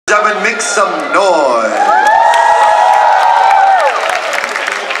Gentlemen, make some noise.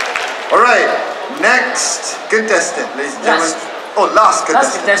 Alright, next contestant, ladies and gentlemen. Last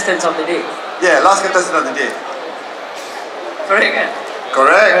contestant. Last contestant of the day. Yeah, last contestant of the day. Correct.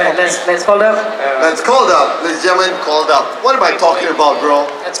 Correct. Let's call up. Let's call up, ladies and gentlemen, called up. What am I talking about, bro?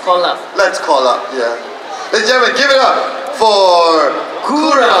 Let's call up. Let's call up, yeah. Ladies and gentlemen, give it up for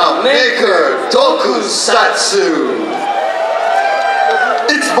Kura Maker Tokusatsu.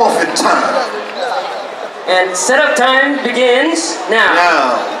 It's muffin time. And setup time begins now.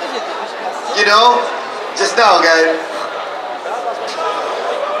 Now. You know, just now, guys.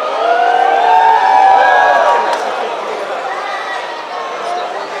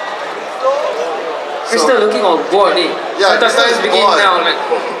 We're still looking all bored, eh? Yeah, setup time begins now. Like.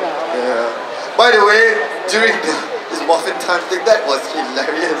 Yeah. By the way, during this muffin time thing, that was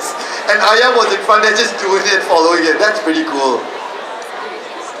hilarious. And Ayam was in front there just doing it, following it. That's pretty cool.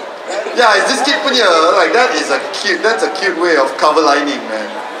 Yeah, it's this kid punya, like that's a cute way of cover lining, man.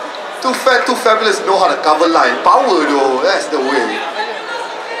 Too fat, too fabulous know how to cover line. Power though, that's the way.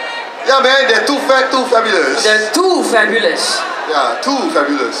 Yeah man, they're too fat, too fabulous. They're too fabulous. Yeah, too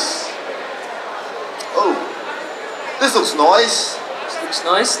fabulous. Oh, this looks nice. This looks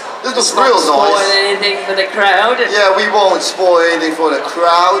nice. This looks real nice. Spoil anything for the crowd. Yeah, we won't spoil anything for the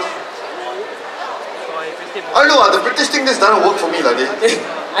crowd. I don't know, the British thing just doesn't work for me, like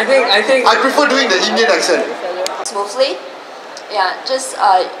I think I prefer doing the Indian accent. Smoothly. Yeah, just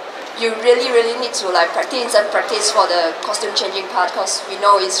you really need to like practice for the costume changing part, because we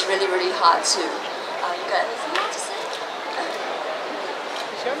know it's really hard to. You got anything more to say?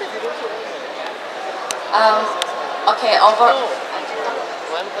 Okay,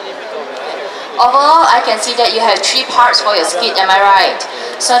 overall, I can see that you have 3 parts for your skit, am I right?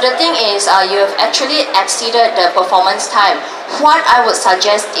 So the thing is, you have actually exceeded the performance time. What I would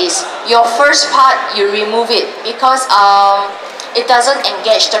suggest is, your first part, you remove it, because it doesn't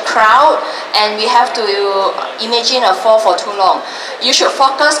engage the crowd, and we have to imagine a fall for too long. You should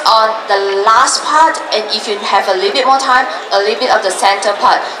focus on the last part, and if you have a little bit more time, a little bit of the center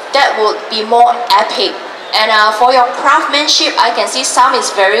part. That would be more epic. And for your craftsmanship, I can see some is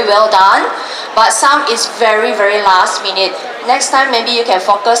very well done, but some is very last minute. Next time, maybe you can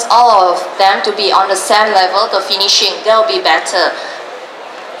focus all of them to be on the same level, the finishing. That will be better.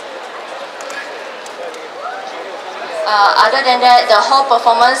 Other than that, the whole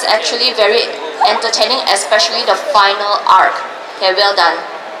performance actually very entertaining, especially the final arc. Okay, well done.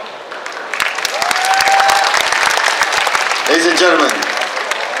 Ladies and gentlemen,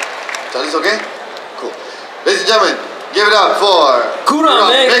 is okay? Cool. Ladies and gentlemen, give it up for Kura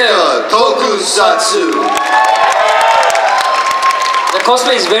Maker Tokusatsu. The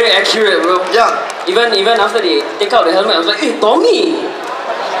cosplay is very accurate, bro. Yeah. Even after they take out the helmet, I was like, hey, Tommy!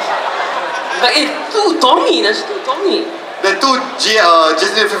 Like, hey, Tommy! That's Tommy! The two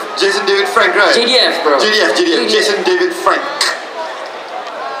Jason David Frank, right? JDF, bro. JDF. Jason David Frank.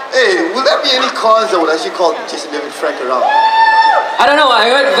 Hey, will there be any cons that would actually call Jason David Frank around? I don't know, I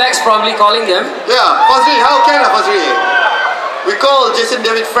heard Vex probably calling them. Yeah, Fazri, how can I, Fazri? We call Jason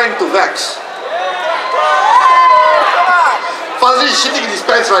David Frank to Vex. Fazri is shitting in his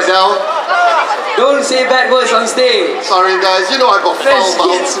pants right now. Don't say bad words on stage. Sorry guys, you know I've got foul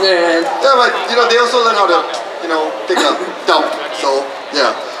mouth. Man. Yeah, but you know, they also learn how to, take a dump. So,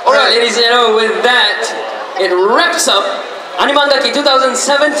 yeah. Alright, ladies and gentlemen, with that, it wraps up Animangaki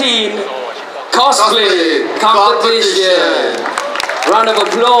 2017 Cosplay Competition. Round of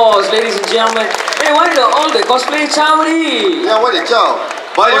applause, ladies and gentlemen. Hey, why do all the cosplay chow? Yeah, why they chow?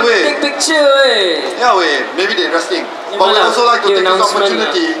 By the way, take picture, eh? Yeah, maybe they're resting. But we also like to take this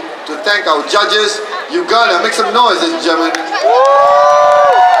opportunity to thank our judges. You gotta make some noise, ladies and gentlemen.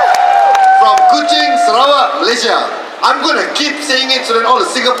 From Kuching, Sarawak, Malaysia. I'm gonna keep saying it so that all the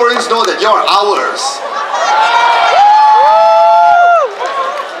Singaporeans know that you're ours.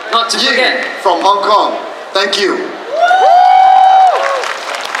 Not to forget. From Hong Kong, thank you.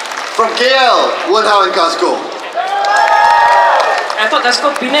 From KL, Wen Hao and Casco. I thought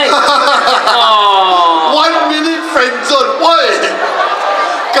Casco Penang. 1 minute friend zone. Why?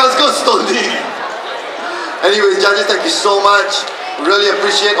 Casco Stony. Anyways, judges, thank you so much. Really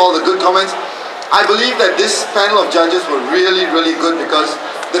appreciate all the good comments. I believe that this panel of judges were really good, because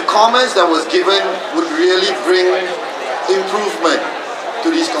the comments that was given would really bring improvement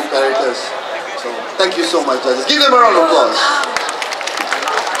to these comparators. So thank you so much, judges. Give them a round of applause.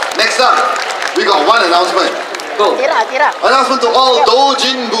 Next up, we got one announcement. Go. Announcement to all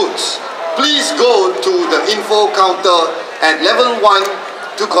Dojin booths. Please go to the info counter at level 1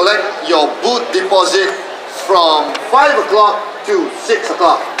 to collect your booth deposit from 5 o'clock to 6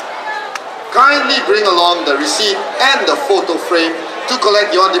 o'clock. kindly bring along the receipt and the photo frame to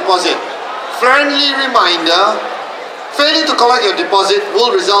collect your deposit. Friendly reminder, failing to collect your deposit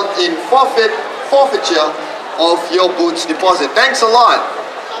will result in forfeiture of your boots deposit. Thanks a lot.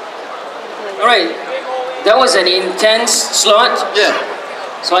 Alright, that was an intense slot. Yeah.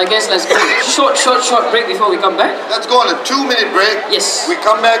 So I guess let's go short break before we come back. Let's go on a 2-minute break. Yes. We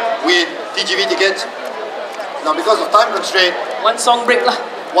come back with TGV tickets. Now because of time constraint, One song break lah.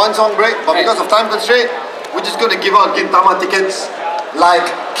 one song break, but Right. because of time constraint, we're just going to give out Gintama tickets like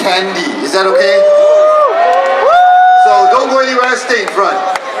candy. Is that okay? So don't go anywhere, stay in front.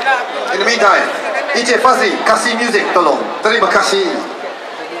 In the meantime, DJ Fazli, kasih music tolong. Terima kasih.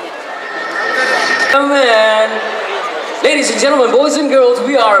 Kamen. Ladies and gentlemen, boys and girls,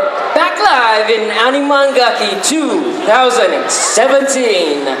 we are back live in Animangaki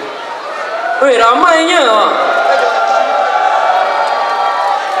 2017. Weh, ramainya.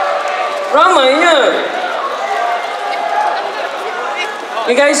 Ramainya.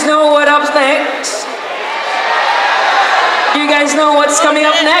 You guys know what up next? You guys know what's coming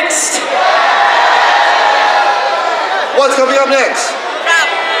up next? What's coming up next?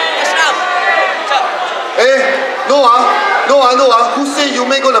 Noah, who say you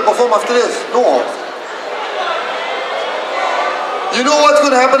may gonna perform after this? No. You know what's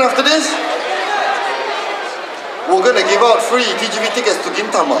gonna happen after this? We're gonna give out free TGV tickets to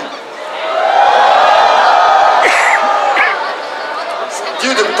Gintama.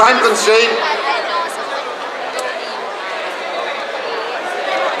 Due to time constraint,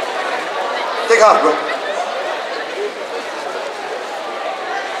 take half, bro.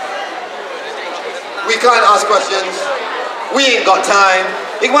 We can't ask questions. We ain't got time.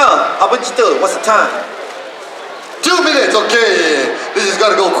 Iqmal, apa cerita? What's the time? 2 minutes, okay. This is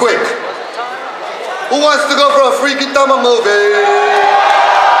gonna go quick. Who wants to go for a free Gintama movie?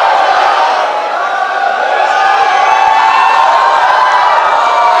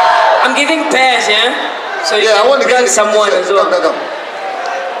 I'm giving pairs, yeah? So you Yeah, I can want to bring get someone as well. Come.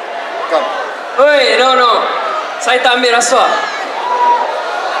 Oi, no. Saya tak ambil rasuah.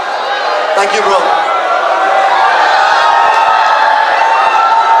 Thank you, bro.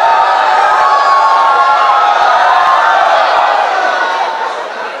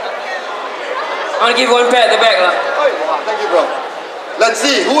 I want to give one pair at the back lah. Thank you, bro. Let's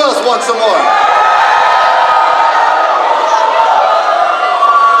see, who else wants some more?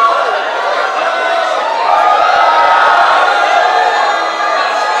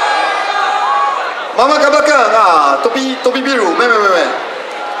 Mama kat belakang. Topi biru. Meh.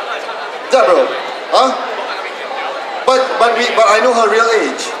 Sekejap, bro. Huh? But I know her real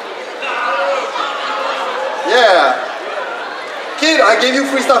age. Yeah. Kid, I gave you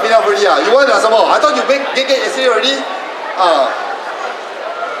free stuff enough already. You want some more? I thought you get yesterday already.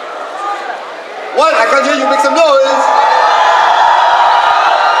 What? I can't hear you make some noise.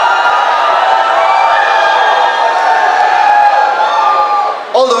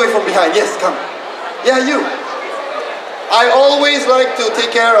 All the way from behind. Yes, come. Yeah, you. I always like to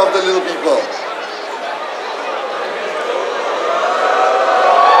take care of the little people.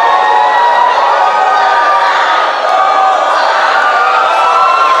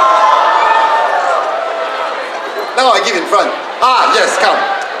 Now I give in front. Yes, come.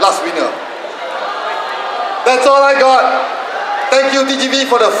 Last winner. That's all I got. Thank you, TGV,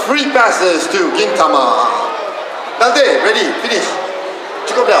 for the free passes to Gintama. Dante, ready? Finish.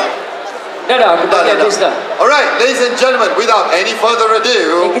 Cukup dah. Dah, aku dah habis dah. Alright, ladies and gentlemen, without any further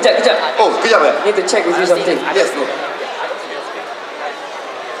ado. Kejap. Oh, kejap ya? Need to check with you something. Yes, bro.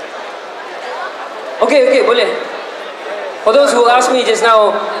 Okay, boleh. For those who asked me just now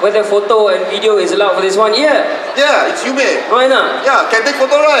whether photo and video is allowed for this one, yeah, it's humid. why not? Yeah, can take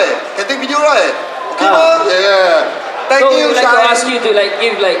photo right? Can take video right? Okay, ma? Yeah. Thank So you, we'd like Shai. to ask you to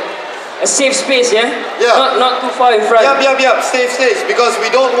give a safe space, yeah? Yeah. Not too far in front. Yup. Safe, because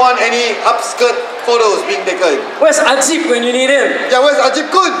we don't want any upskirt photos being taken. Where's Ajib when you need him? Yeah, where's Ajib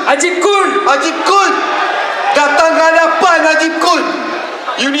Kun? Ajib Kun! Datang ke hadapan, Ajib Kun.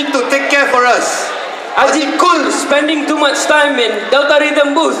 You need to take care for us. Ajib Kun spending too much time in Delta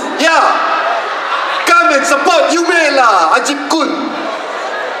Rhythm booth. Yeah. Come and support you, lah, Ajib Kun.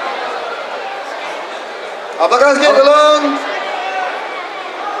 Belakang sikit, tolong.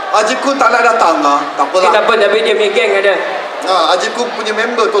 Ajib Kun tak nak datang lah. Tak apalah. Tak apa, tapi dia punya geng ada. Ajib Kun punya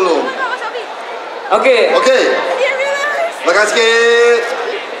member tolong. Okay. Belakang sikit.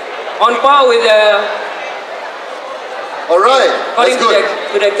 On par with the... Alright. According That's to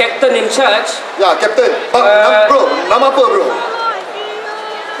good. the captain in charge. Ya, Captain. Nama apa, bro?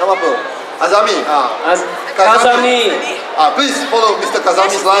 Nama apa? Azami. Kazami. Please follow Mr.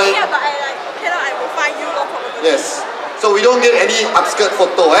 Kazami's line. Yes. So we don't get any upskirt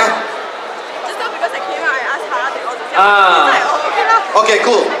photo, eh? Just now because I came out, I asked her, they all just Okay,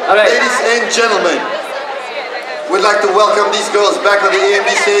 cool. All right. Ladies and gentlemen, we'd like to welcome these girls back on the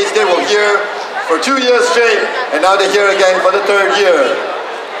AMD stage. They were here for 2 years straight, and now they're here again for the 3rd year.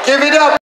 Give it up!